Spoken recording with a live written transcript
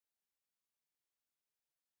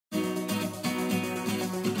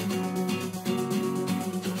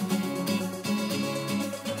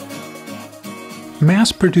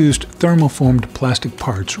Mass-produced thermoformed plastic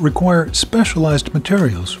parts require specialized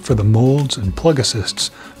materials for the molds and plug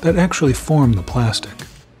assists that actually form the plastic.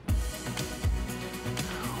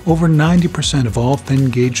 Over 90% of all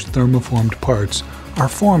thin-gauge thermoformed parts are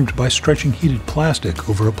formed by stretching heated plastic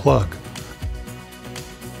over a plug.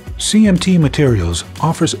 CMT Materials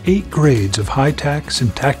offers 8 grades of HYTAC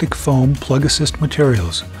syntactic foam plug assist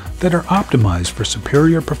materials that are optimized for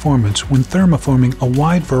superior performance when thermoforming a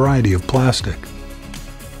wide variety of plastic.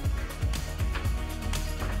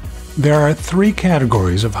 There are 3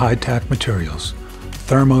 categories of HYTAC materials: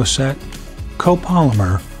 thermoset,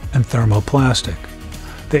 copolymer, and thermoplastic.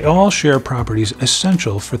 They all share properties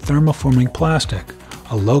essential for thermoforming plastic: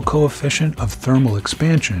 a low coefficient of thermal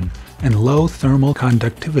expansion and low thermal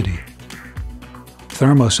conductivity.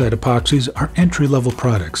 Thermoset epoxies are entry-level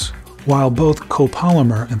products, while both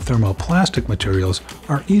copolymer and thermoplastic materials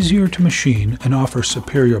are easier to machine and offer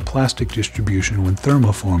superior plastic distribution when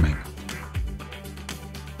thermoforming.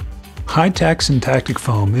 HYTAC syntactic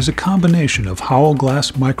foam is a combination of Howell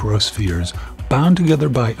glass microspheres bound together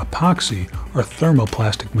by epoxy or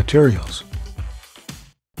thermoplastic materials.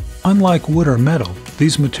 Unlike wood or metal,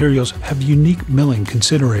 these materials have unique milling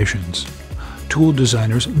considerations. Tool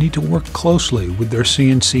designers need to work closely with their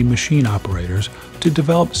CNC machine operators to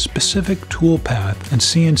develop specific tool path and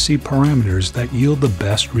CNC parameters that yield the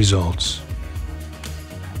best results.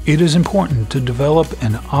 It is important to develop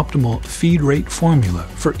an optimal feed rate formula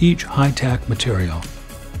for each HYTAC material.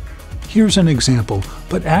 Here's an example,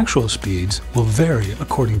 but actual speeds will vary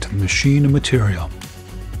according to the machine and material.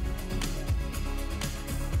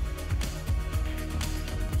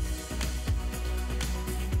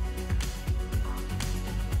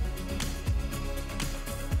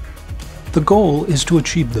 The goal is to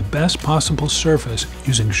achieve the best possible surface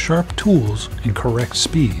using sharp tools and correct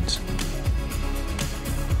speeds.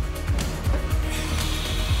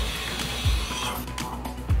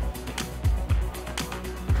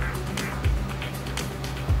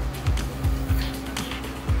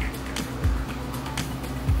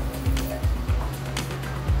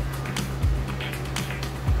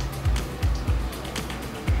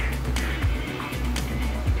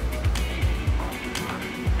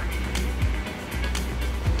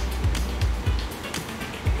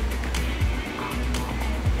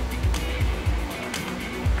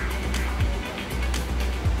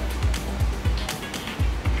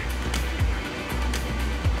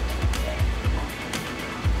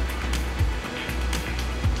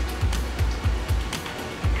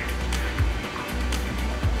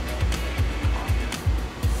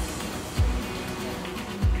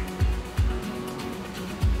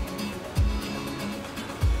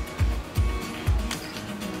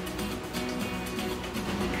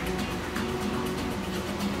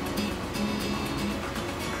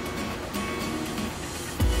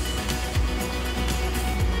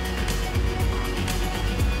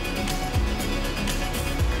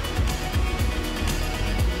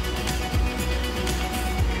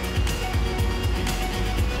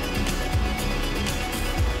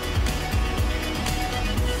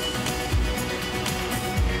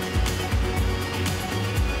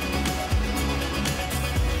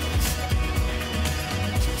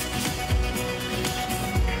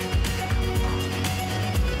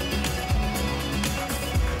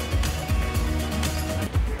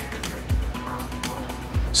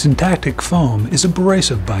 Syntactic foam is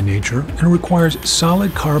abrasive by nature and requires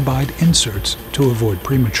solid carbide inserts to avoid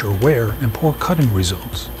premature wear and poor cutting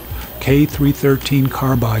results. K313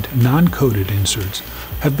 carbide non-coated inserts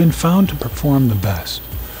have been found to perform the best,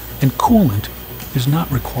 and coolant is not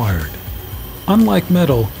required. Unlike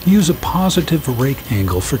metal, use a positive rake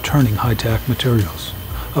angle for turning HYTAC materials.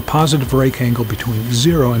 A positive rake angle between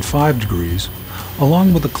 0 and 5 degrees,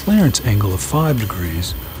 along with a clearance angle of 5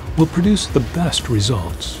 degrees, will produce the best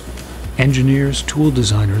results. Engineers, tool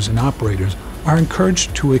designers, and operators are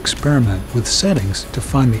encouraged to experiment with settings to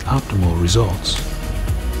find the optimal results.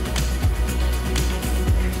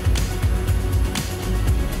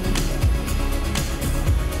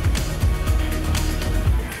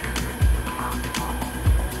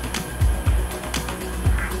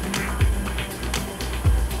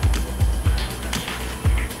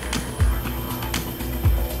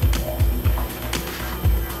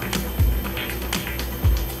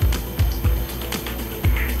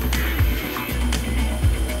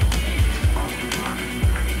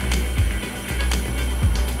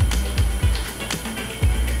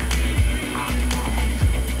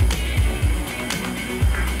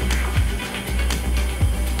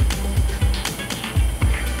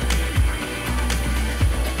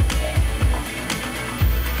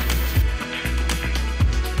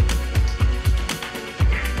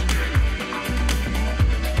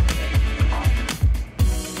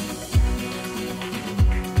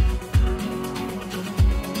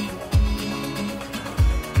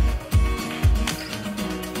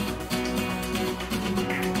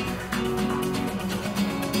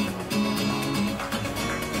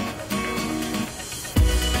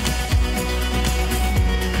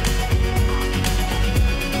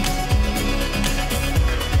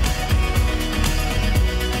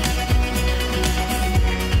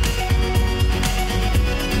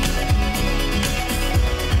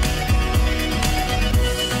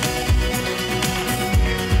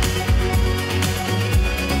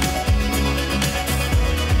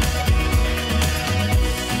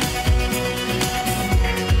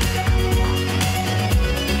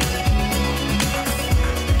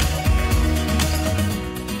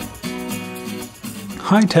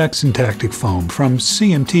 HYTAC syntactic foam from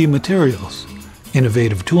CMT Materials,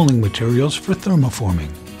 innovative tooling materials for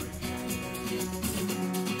thermoforming.